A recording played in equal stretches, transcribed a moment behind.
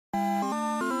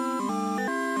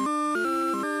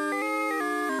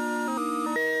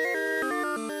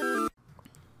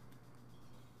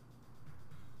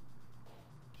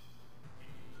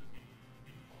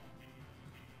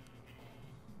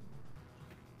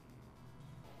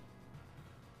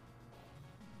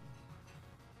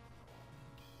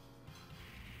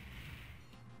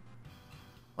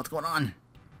going on?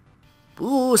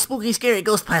 Ooh, spooky, scary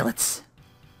ghost pilots.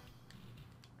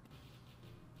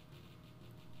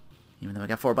 Even though we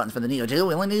got 4 buttons for the Neo Geo,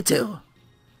 we only need 2.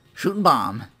 Shoot and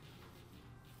bomb.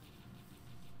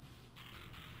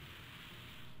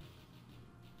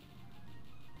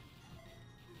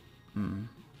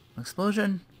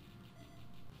 Explosion.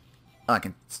 Oh,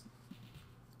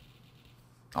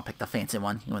 I'll pick the fancy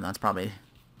one, even though it's probably...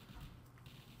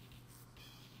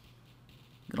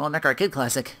 Good old Neck Arcade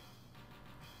classic.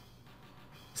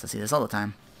 Used to see this all the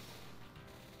time.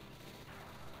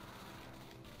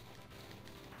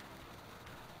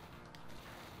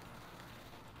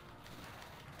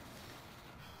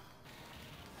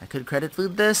 I could credit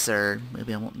food this, or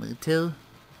maybe I won't need to.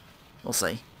 We'll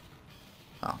see.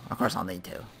 Well, of course I'll need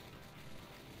to.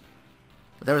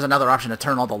 But there was another option to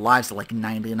turn all the lives to like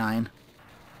 99.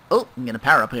 Oh, I'm getting a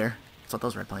power up here. That's what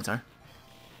those red plates are.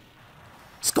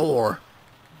 Score!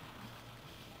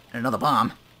 And another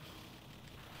bomb.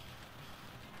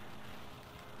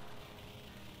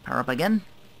 Power up again.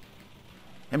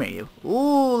 Come here, you.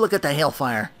 Ooh, look at the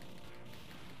hailfire.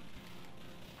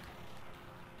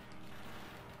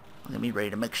 Look at me ready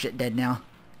to make shit dead now.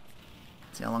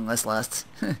 See how long this lasts.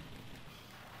 I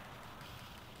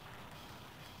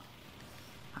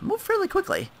move fairly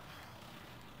quickly.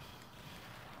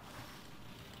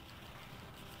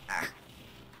 Ah.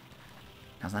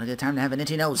 Now's not a good time to have an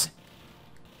itchy nose.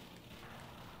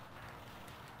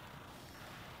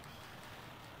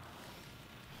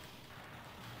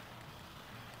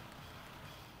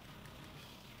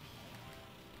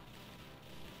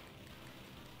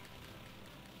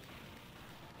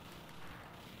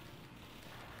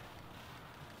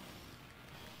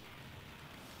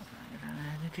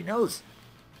 Itchy nose.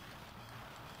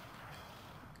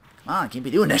 Come on, can't be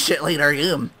doing this shit later,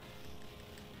 you.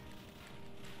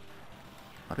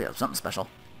 I'll be up something special.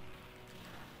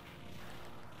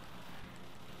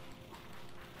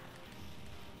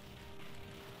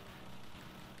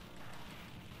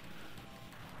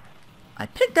 I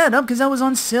picked that up because that was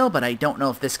on sale, but I don't know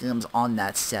if this comes on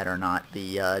that set or not.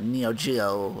 The Neo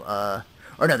Geo,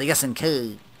 or no, the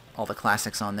SNK, all the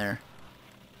classics on there.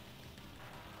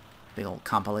 Big old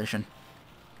compilation.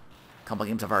 A couple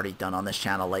games I've already done on this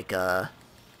channel, like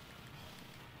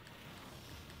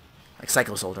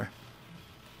Psycho Soldier.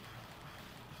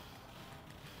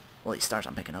 Well, these stars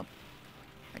I'm picking up.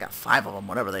 I got 5 of them,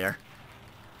 whatever they are.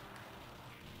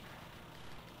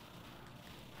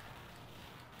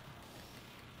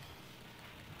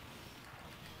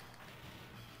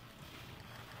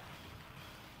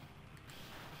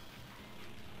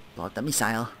 Blow up the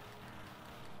missile.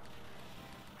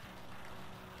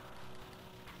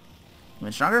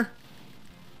 Even stronger?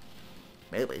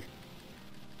 Maybe.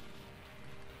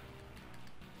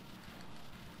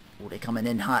 Oh, they coming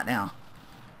in hot now.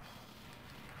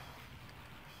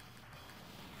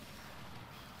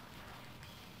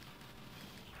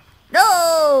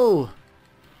 No!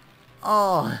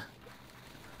 Oh.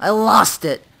 I lost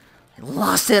it. I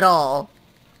lost it all.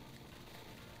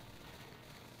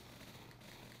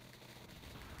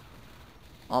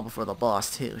 All before the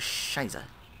boss, too. Shiza.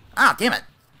 Ah, damn it.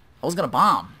 I was gonna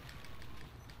bomb.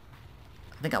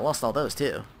 I think I lost all those,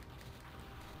 too.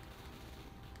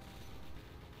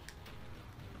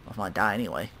 I'm gonna die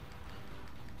anyway.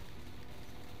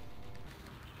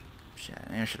 Shit,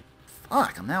 I should've...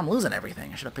 Fuck, now I'm losing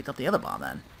everything. I should've picked up the other bomb,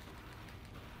 then.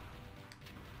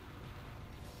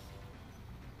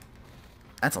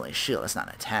 That's only a shield, that's not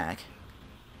an attack.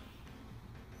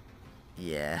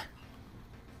 Yeah.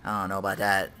 I don't know about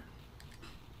that.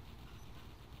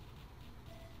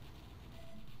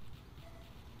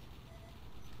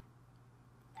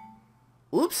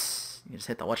 Oops! You just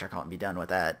hit the whatchamacallit and be done with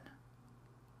that.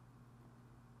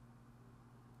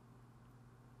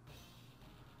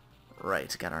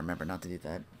 Right, gotta remember not to do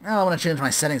that. Oh, I want to change my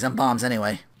settings on bombs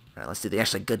anyway. Alright, let's do the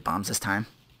actually good bombs this time.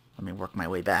 Let me work my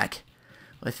way back.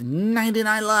 With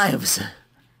 99 lives!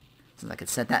 Since I could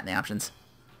set that in the options.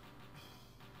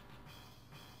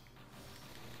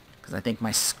 Because I think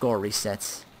my score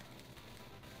resets.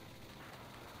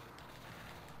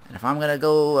 And if I'm gonna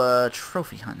go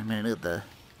trophy hunt, I'm gonna need the...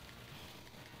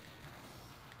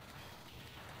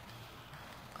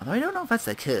 Although I don't know if that's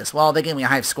the case. Well, they gave me a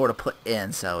high score to put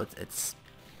in, so it's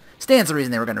stands the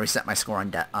reason they were gonna reset my score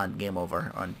on game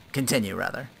over, on continue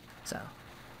rather. So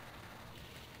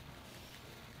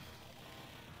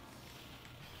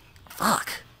fuck.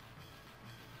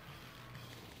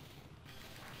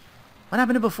 What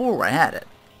happened to before where I had it?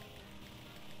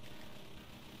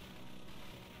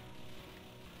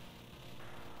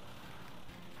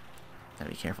 Gotta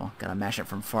be careful. Gotta mash it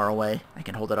from far away. I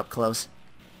can hold it up close.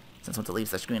 Since once it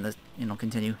leaves the screen,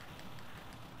 continue.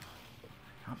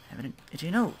 Oh, I'm having an itchy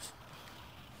nose.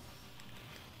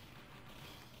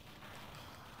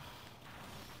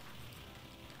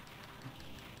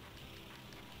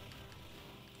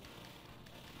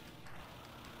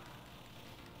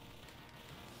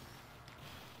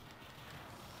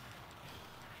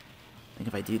 I think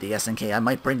if I do the SNK, I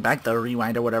might bring back the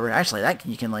rewind or whatever. Actually, that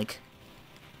you can, like,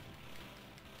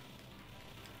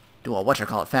 do a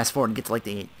whatchamacallit fast forward and get to, like,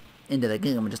 the end of the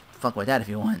game and just fuck with that if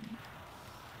you want.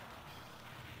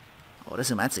 I would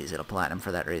assume that's easy to platinum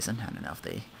for that reason. I don't know if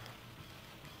they...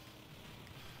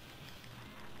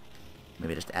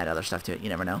 maybe just add other stuff to it. You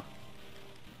never know.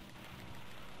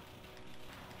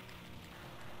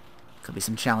 Could be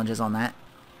some challenges on that.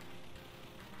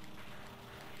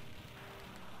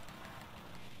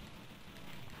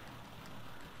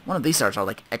 One of these stars are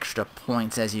like extra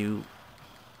points as you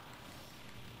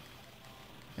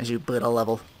build a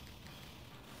level.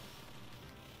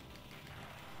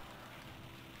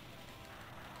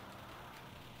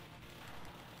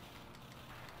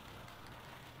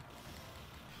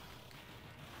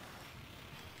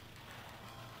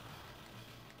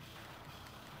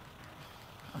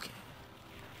 Okay.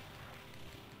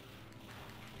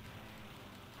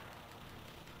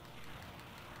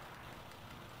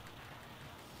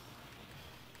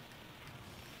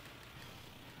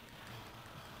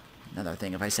 Another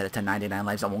thing, if I set it to 99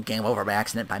 lives, I won't game over by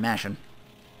accident by mashing.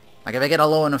 Like if I get a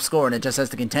low enough score and it just says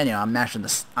to continue, I'm mashing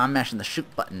the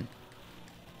shoot button.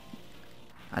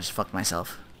 I just fucked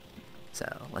myself.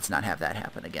 So let's not have that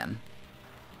happen again.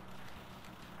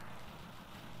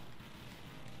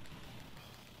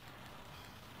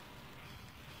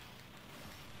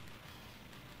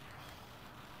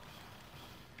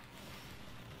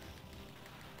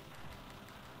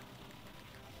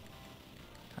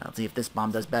 I'll see if this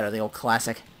bomb does better. The old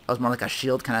classic. That was more like a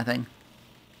shield kind of thing.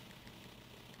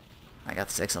 I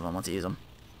got 6 of them. Let's use them.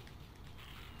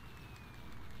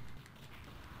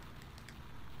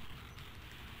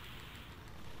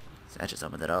 So that just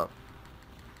opened it up.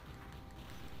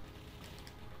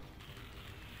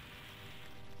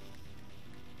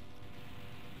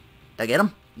 Did I get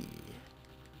him? Yeah.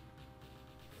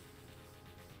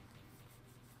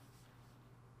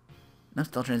 No,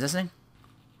 still transitioning?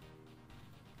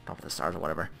 Top of the stars or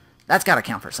whatever. That's gotta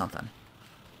count for something.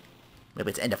 Maybe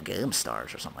it's end of game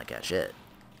stars or something like that shit.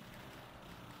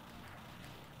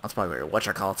 That's probably where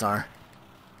whatchamacallits are.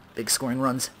 Big scoring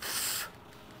runs.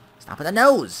 Stop at the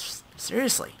nose!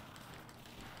 Seriously.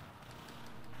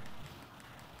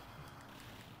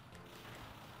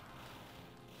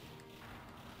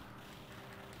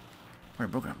 We're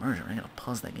broken immersion. I gotta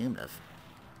pause that game to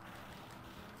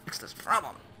fix this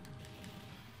problem.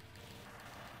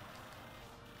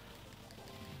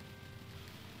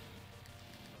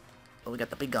 Oh, we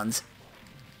got the big guns.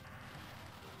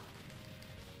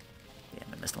 Yeah,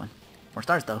 I missed one. More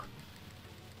stars, though.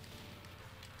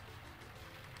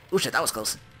 Oh shit, that was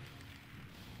close.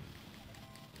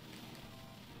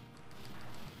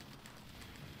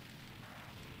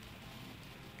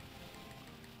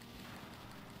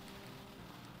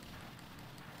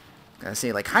 Gotta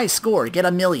say, like, high score, get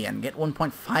 1 million, get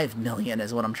 1.5 million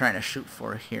is what I'm trying to shoot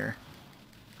for here.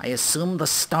 I assume the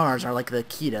stars are, like, the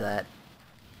key to that.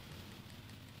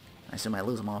 I assume I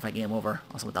lose them all if I game over.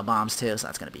 Also with the bombs too, so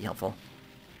that's going to be helpful.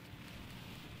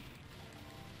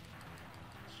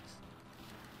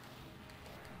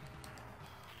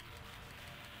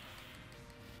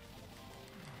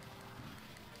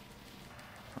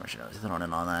 Probably should have thrown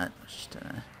in on that. Just,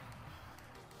 I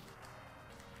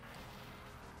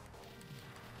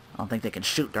don't think they can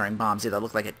shoot during bombs either.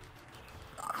 Look like it...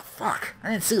 Oh, fuck.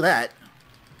 I didn't see that.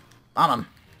 Bomb him.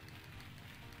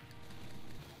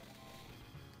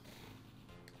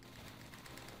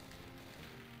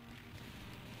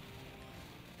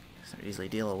 They're easily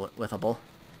deal-withable.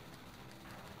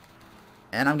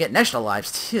 And I'm getting extra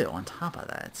lives, too, on top of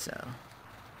that, so...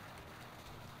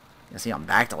 You see, I'm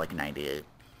back to, like, 98.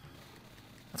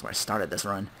 That's where I started this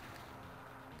run.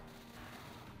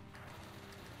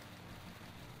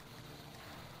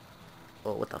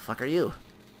 Oh, what the fuck are you?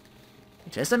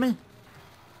 You chasing me?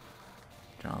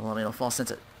 Don't let me no false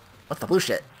sense it. What's the blue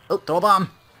shit? Oh, throw a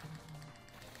bomb!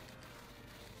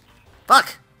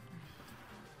 Fuck!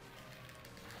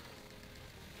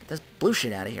 Get this blue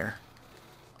shit out of here.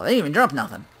 Oh, they didn't even drop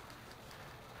nothing.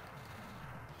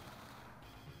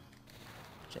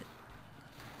 Shit.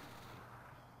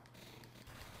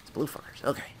 It's blue fuckers.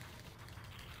 Okay.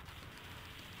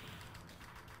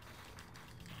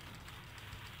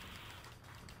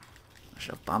 I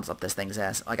should have bombs up this thing's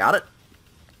ass. I got it.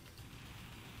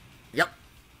 Yep.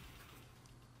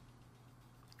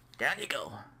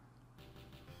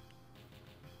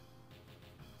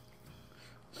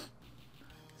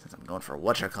 for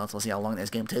whatchamacallit. We'll see how long this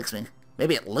game takes me.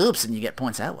 Maybe it loops and you get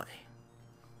points that way.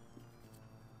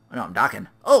 Oh no, I'm docking.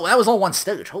 Oh, that was all one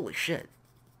stage. Holy shit.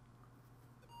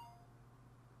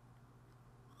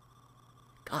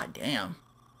 God damn.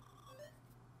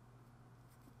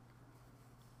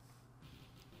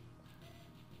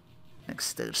 Next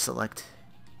stage select.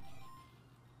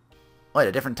 Wait,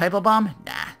 a different type of bomb?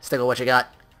 Nah, stick with what you got.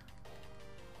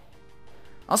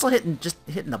 Also hitting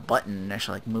the button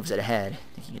actually like moves it ahead.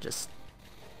 I think you can just...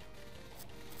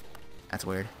 That's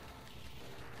weird.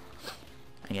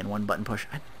 Again, one button push.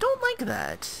 I don't like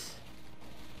that.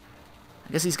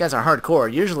 I guess these guys are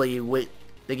hardcore. Usually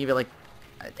they give you like...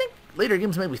 I think later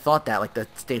games maybe thought that, like the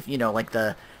state, you know, like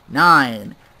the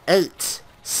 9, 8,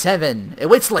 7. It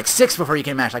waits till like 6 before you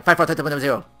can mash. Like 5, 4, 3, 2, 1,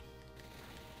 0.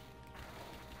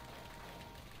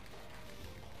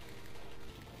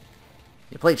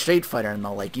 You played Street Fighter and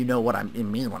they'll like, you know what I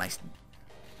mean when I...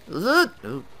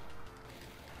 Ooh.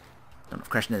 Don't know if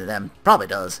crashing into them. Probably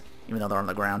does, even though they're on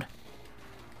the ground.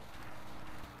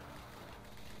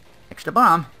 Extra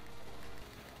bomb.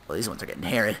 Well, these ones are getting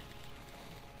hairy.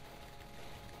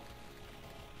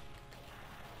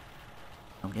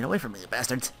 Don't get away from me, you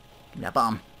bastards. Give me that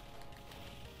bomb.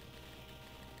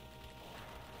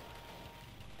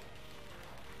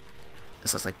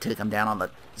 This looks like to come down on the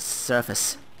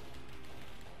surface.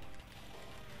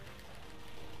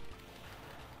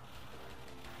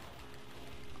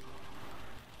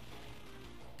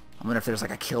 I wonder if there's like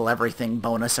a kill everything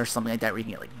bonus or something like that where you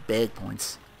can get like big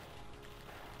points.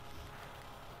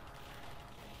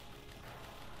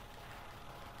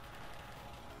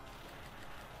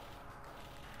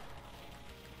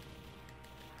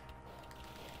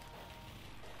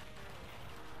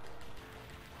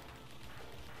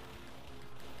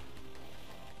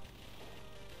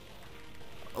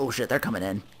 Oh shit, they're coming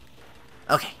in.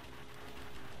 Okay.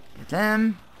 Get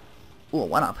them. Ooh, a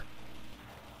 1-up.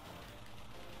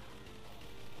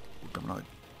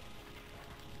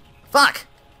 Fuck!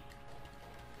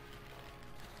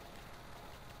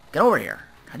 Get over here.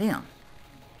 Goddamn.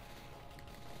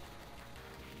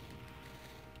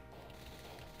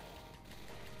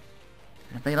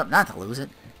 Pick it up not to lose it.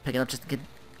 Pick it up just to get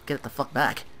it the fuck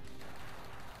back.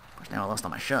 Of course, now I lost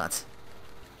all my shots.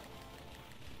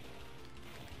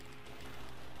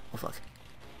 Oh fuck.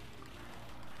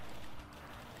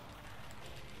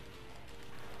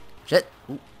 Shit.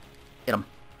 Ooh. Hit him.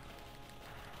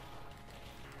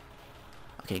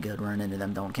 Okay, good. Running into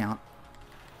them don't count.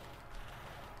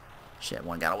 Shit,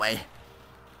 one got away.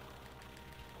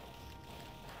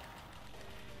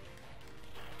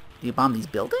 Do you bomb these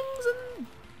buildings?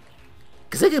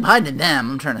 Because they keep hiding in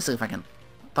them. I'm trying to see if I can...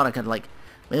 Thought I could, like...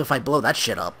 Maybe if I blow that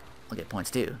shit up, I'll get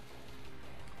points too.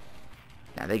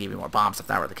 Yeah, they give you more bombs if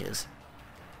that were the case.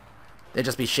 They'd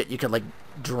just be shit you could, like,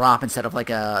 drop instead of, like,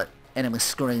 a enemy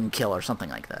screen kill or something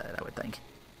like that, I would think.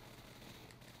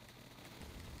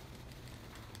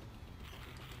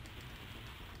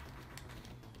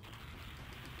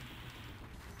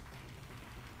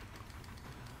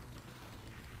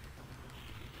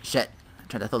 Shit. I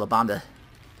tried to throw the bomb to...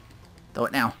 Throw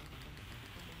it now.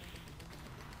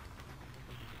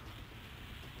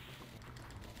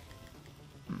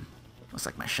 Looks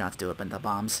like my shots do up into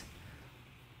bombs.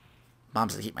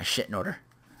 Bombs to keep my shit in order.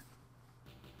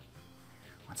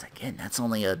 Once again, that's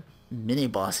only a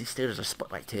mini-boss. These stages are split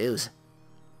by 2s.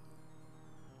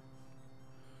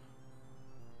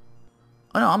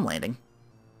 Oh no, I'm landing.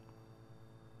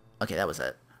 Okay, that was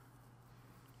it.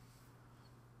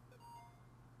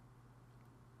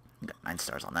 Got 9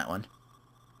 stars on that one.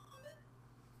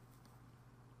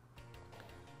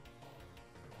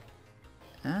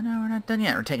 No, we're not done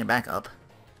yet. We're taking back up.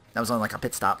 That was only like a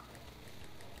pit stop.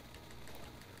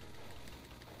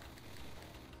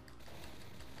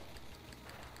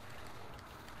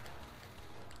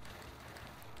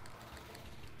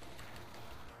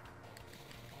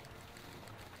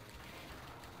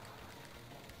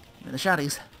 Give me the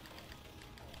shotties.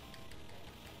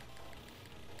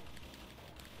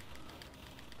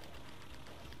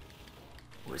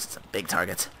 Ooh, this is some big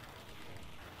targets.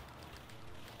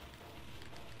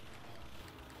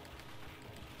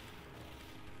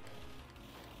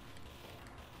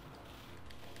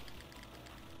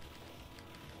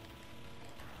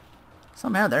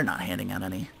 Somehow they're not handing out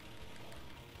any.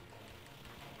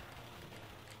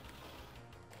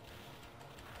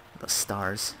 The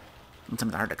stars.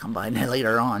 Sometimes hard to come by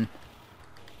later on.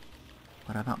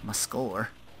 What about my score?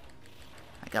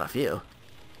 I got a few.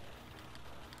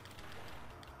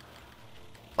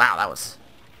 Wow, that was...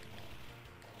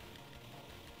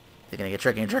 They're gonna get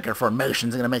trickier and trickier.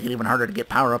 Formations are gonna make it even harder to get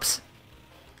power-ups.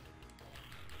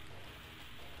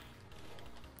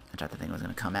 thought the thing was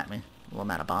going to come at me. Well,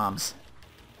 I'm out of bombs.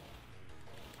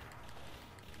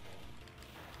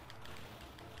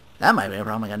 That might be a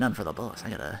problem. I got none for the bullets. I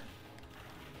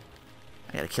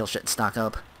gotta kill shit and stock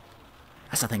up.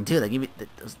 That's the thing too. They give you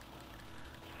those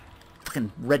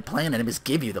fucking red plane enemies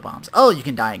give you the bombs. Oh, you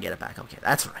can die and get it back. Okay,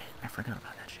 that's right. I forgot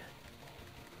about that shit.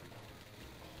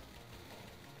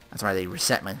 That's why they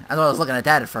reset me. I was looking at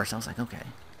that at first. I was like, okay.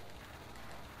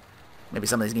 Maybe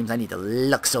some of these games I need to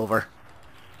lux over.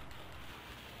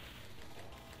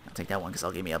 I'll take that one because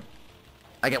they'll give me a...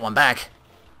 I get one back.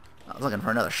 I was looking for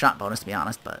another shot bonus, to be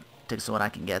honest, but takes what I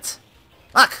can get.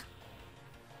 Fuck!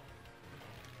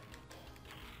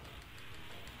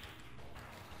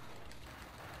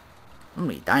 I'm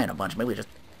gonna be dying a bunch. Maybe we just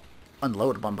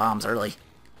unload one bombs early.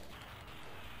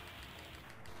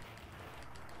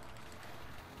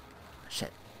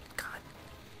 Shit. God.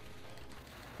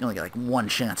 You only get like one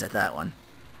chance at that one.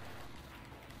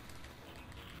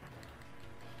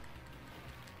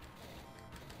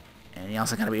 And you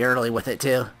also gotta be early with it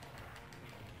too.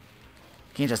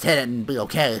 You can't just hit it and be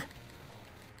okay.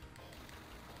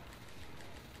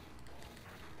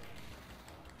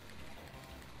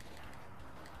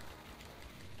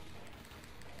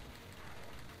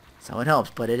 So it helps,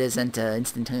 but it isn't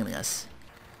instantaneous.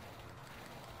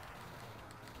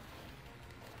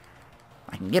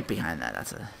 I can get behind that.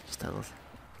 That's just a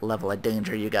level of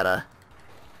danger you gotta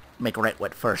make right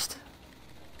with first.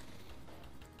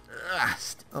 Ugh,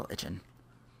 still itching.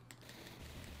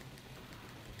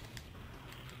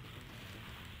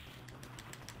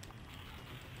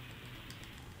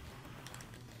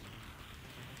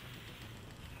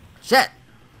 Shit!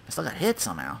 I still got hit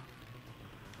somehow.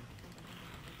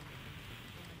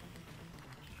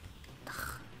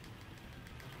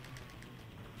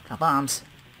 Drop bombs.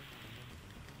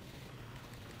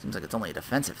 Seems like it's only a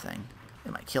defensive thing.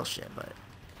 It might kill shit, but...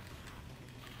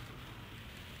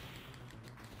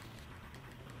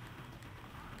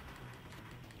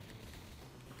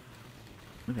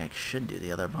 maybe I should do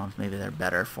the other bombs. Maybe they're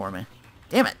better for me.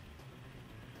 Damn it!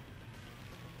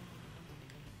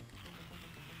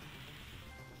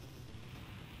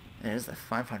 There's the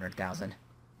 500,000.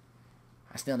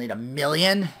 I still need 1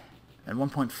 million and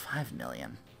 1.5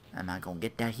 million. I'm not gonna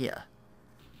get that here.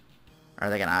 Or are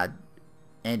they gonna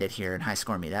end it here and high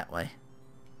score me that way?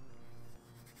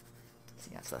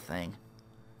 See, that's the thing.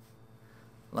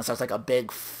 Unless there's like a big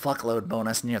fuckload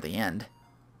bonus near the end.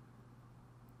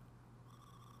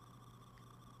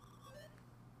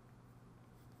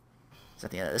 Is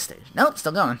that the end of this stage? Nope,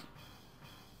 still going.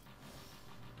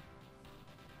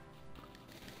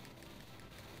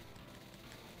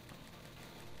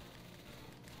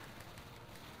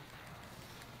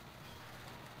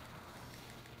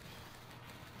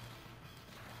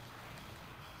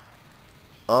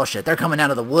 Oh shit, they're coming out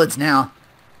of the woods now.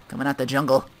 Coming out the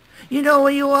jungle. You know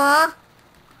where you are?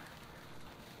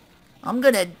 I'm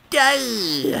gonna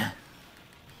die.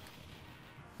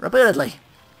 Repeatedly.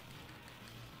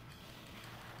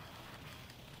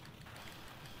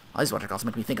 All these water calls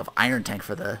make me think of Iron Tank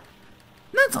for the...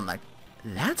 That's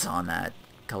on that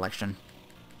collection.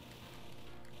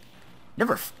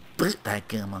 Never beat that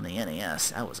game on the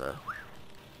NES. That was a...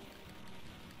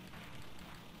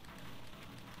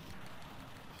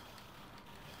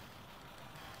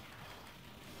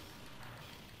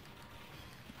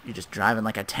 You're just driving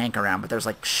like a tank around, but there's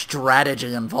like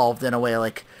strategy involved in a way.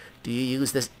 Like, do you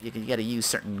use this? You gotta use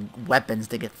certain weapons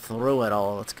to get through it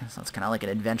all. It's kind of like an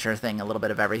adventure thing, a little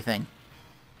bit of everything.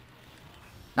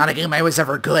 Not a game I was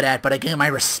ever good at, but a game I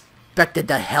respected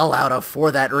the hell out of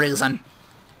for that reason.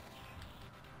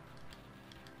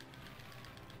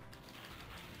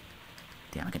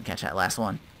 Damn, I couldn't catch that last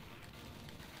one.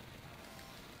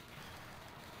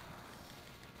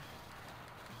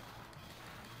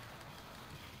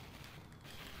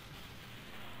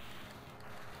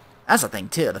 That's the thing,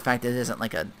 too. The fact that it isn't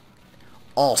like a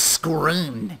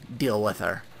all-screen deal with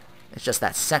her. It's just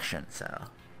that section, so...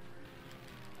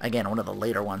 Again, one of the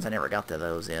later ones. I never got to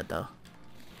those yet, though.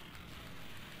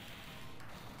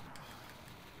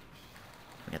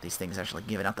 We got these things actually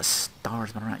giving out the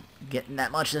stars, but I'm not getting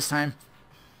that much this time.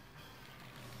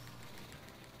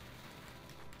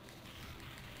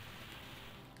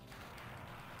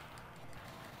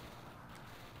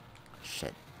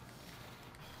 Shit.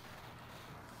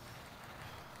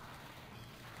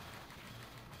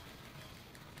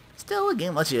 Still, the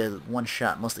game lets you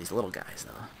one-shot most of these little guys,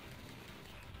 though.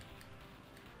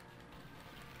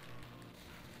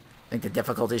 I think the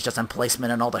difficulty is just in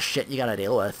placement and all the shit you gotta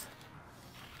deal with.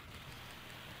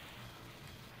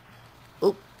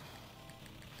 Oop.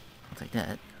 I'll take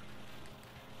that.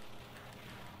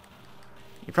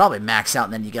 You probably max out,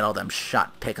 and then you get all them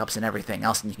shot pickups and everything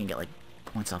else, and you can get, like,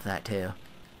 points off that, too.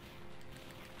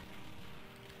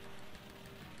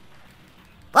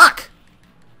 Fuck!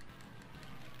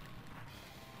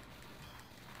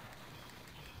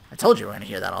 I told you we're going to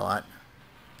hear that a lot.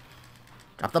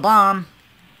 Drop the bomb!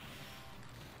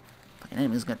 Fucking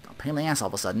enemy's going to pain in the ass all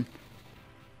of a sudden.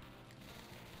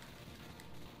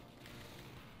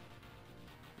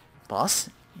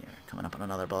 Boss? Yeah, coming up on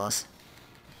another boss.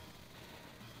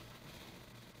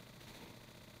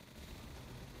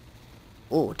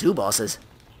 Oh, 2 bosses.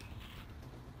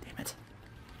 Damn it.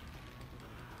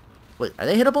 Wait, are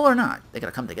they hittable or not? They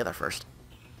gotta come together first.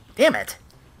 Damn it!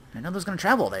 I know those gonna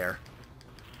travel there.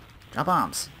 Drop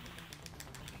bombs.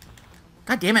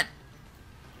 God damn it!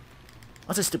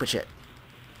 What's this stupid shit?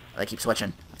 Oh, they keep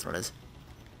switching. That's what it is.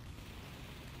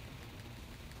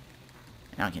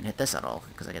 Now I can't hit this at all,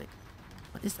 because I gotta...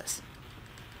 What is this?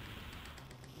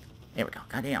 There we go.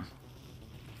 God damn.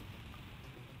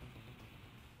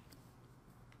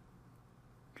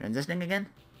 Transitioning again?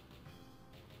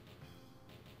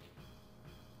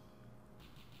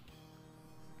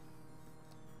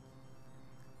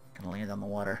 Gonna land on the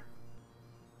water.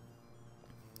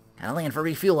 Gotta land for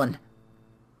refueling.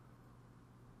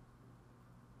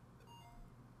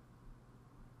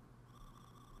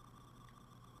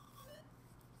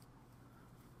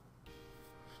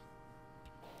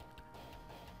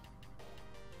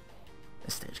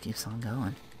 This stage keeps on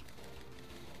going.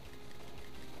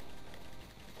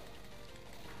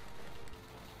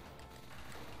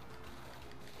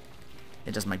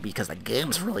 It just might be because the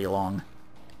game's really long.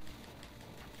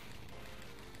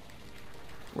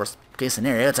 Worst case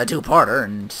scenario, it's a 2-parter,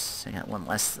 and I got one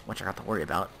less which I got to worry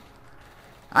about.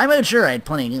 I made sure I had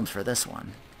plenty of games for this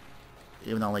one.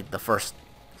 Even though, like, the first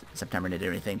September didn't do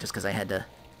anything, just because I had to...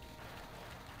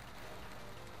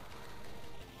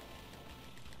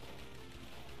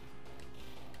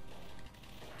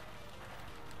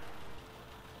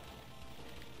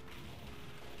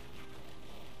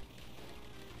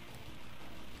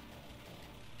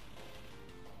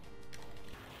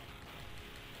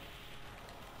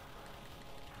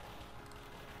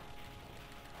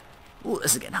 Ooh,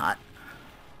 this is getting hot.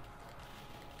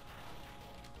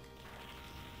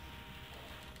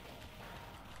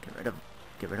 Get rid of...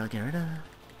 Get rid of...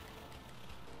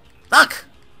 Fuck!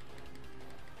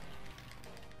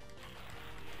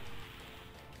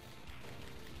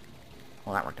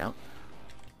 Well, that worked out.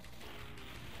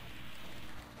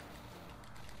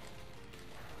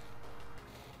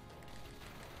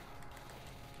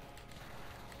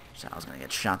 So I was gonna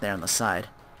get shot there on the side.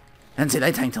 I didn't see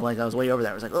that tank till like I was way over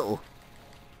there. I was like, uh-oh.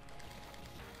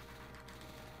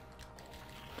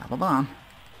 Drop a bomb.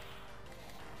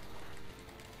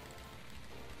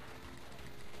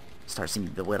 Start seeing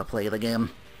the way to play the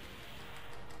game.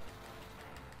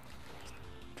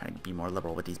 Trying to be more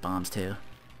liberal with these bombs too.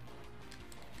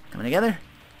 Coming together.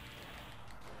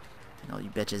 Take all you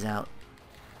bitches out.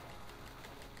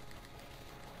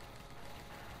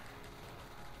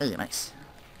 Ooh, nice.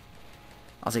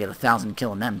 Also get 1,000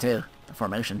 killing them too. The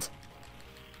formations.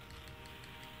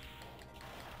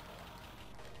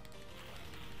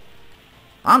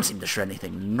 Bombs seem to shred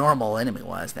anything normal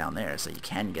enemy-wise down there, so you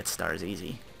can get stars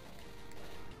easy.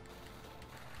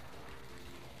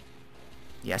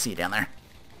 Yeah, I see you down there.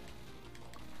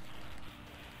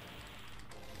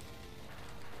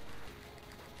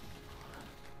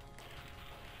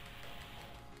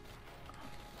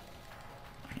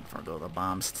 I can forego the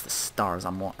bombs. It's the stars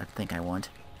I think I want.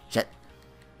 Shit.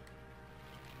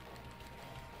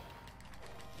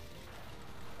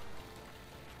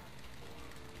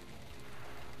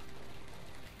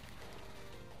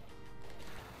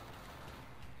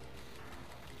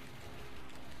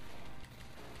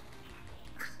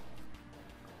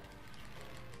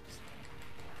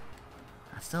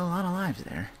 Still a lot of lives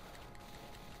there.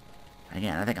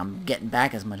 Again, I think I'm getting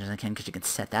back as much as I can because you can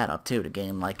set that up too to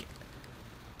gain like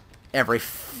every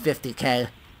 50k.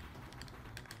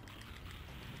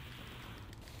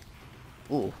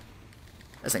 Ooh.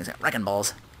 This thing's got wrecking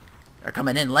balls. They're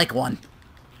coming in like one.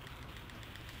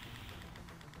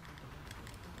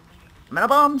 Metal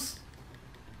bombs!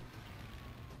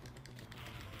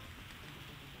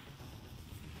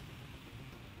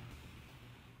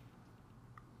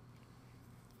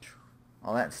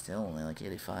 All that's still only like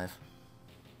 85.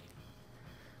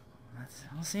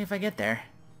 I'll see if I get there.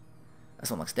 This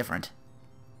one looks different.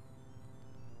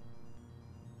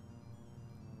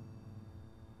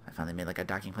 I finally made like a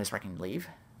docking place where I can leave.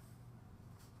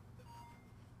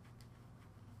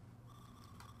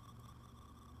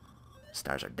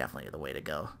 Stars are definitely the way to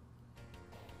go.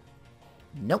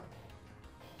 Nope.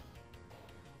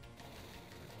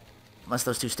 Unless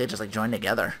those two stages, like, join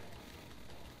together.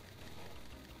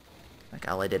 Like,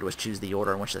 all I did was choose the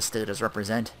order in which the stages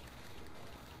represent.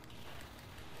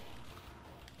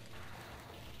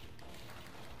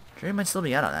 Sure, you might still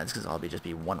be out on that, because it'll just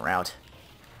be one route.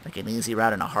 Like an easy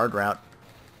route and a hard route.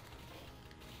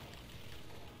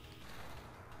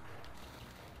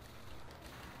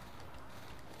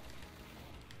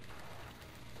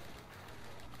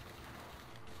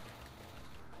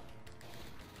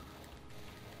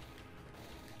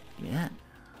 Yeah.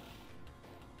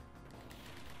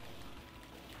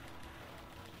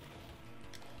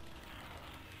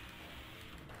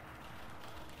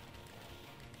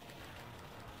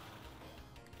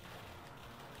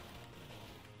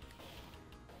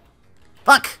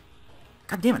 Fuck!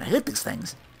 God damn it, I hit these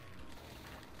things.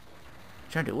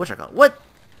 I'm trying to do whatchamacallit. What?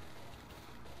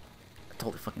 I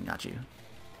totally fucking got you.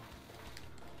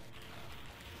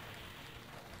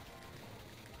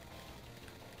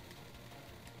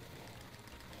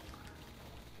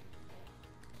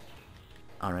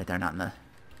 Oh, right there, not in the...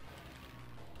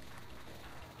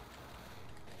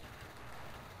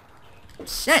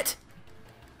 Shit!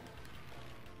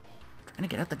 I'm trying to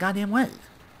get out the goddamn way.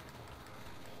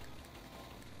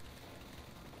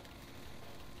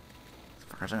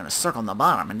 I'm going to circle on the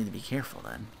bottom. I need to be careful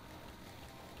then.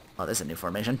 Oh, this is a new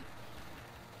formation.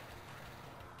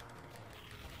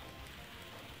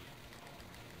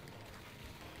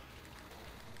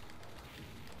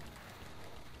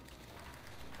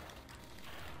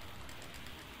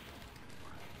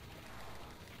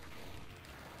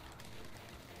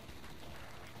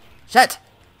 Shit!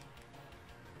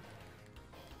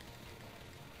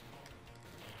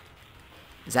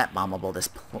 Is that bombable,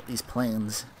 these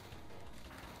planes?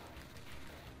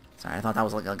 Sorry, I thought that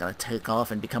was like gonna take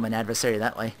off and become an adversary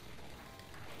that way.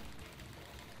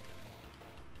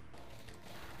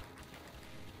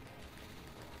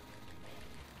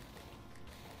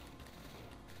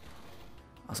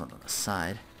 Also on the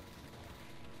side.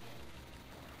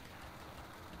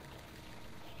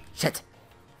 Shit!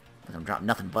 I'm gonna drop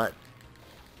nothing but.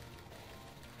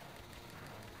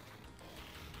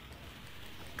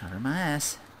 Cover my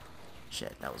ass.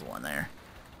 Shit, that was one there.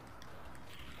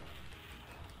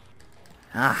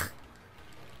 Ah.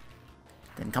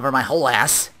 Didn't cover my whole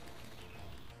ass.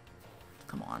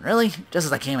 Come on, really? Just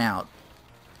as I came out.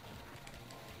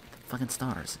 The fucking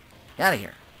stars. Get out of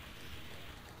here.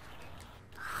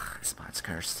 This spot's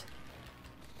cursed.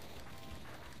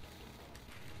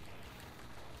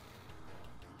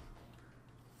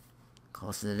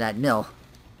 Close to that mill.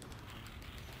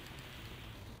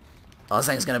 Oh, this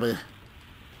thing's gonna be... God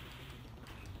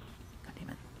damn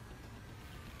it.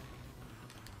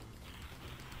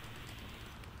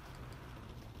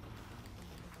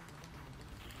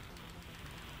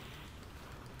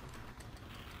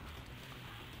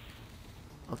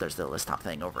 Oh, there's the top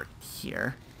thing over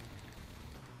here.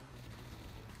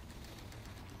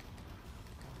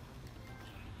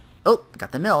 Oh,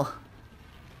 got the mill.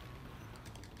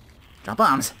 Drop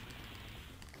bombs.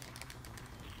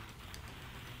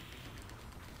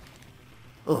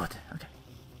 Oh, okay.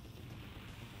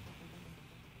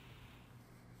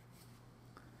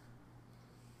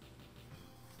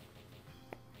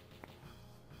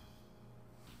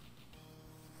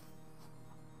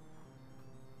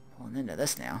 Pulling into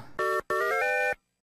this now.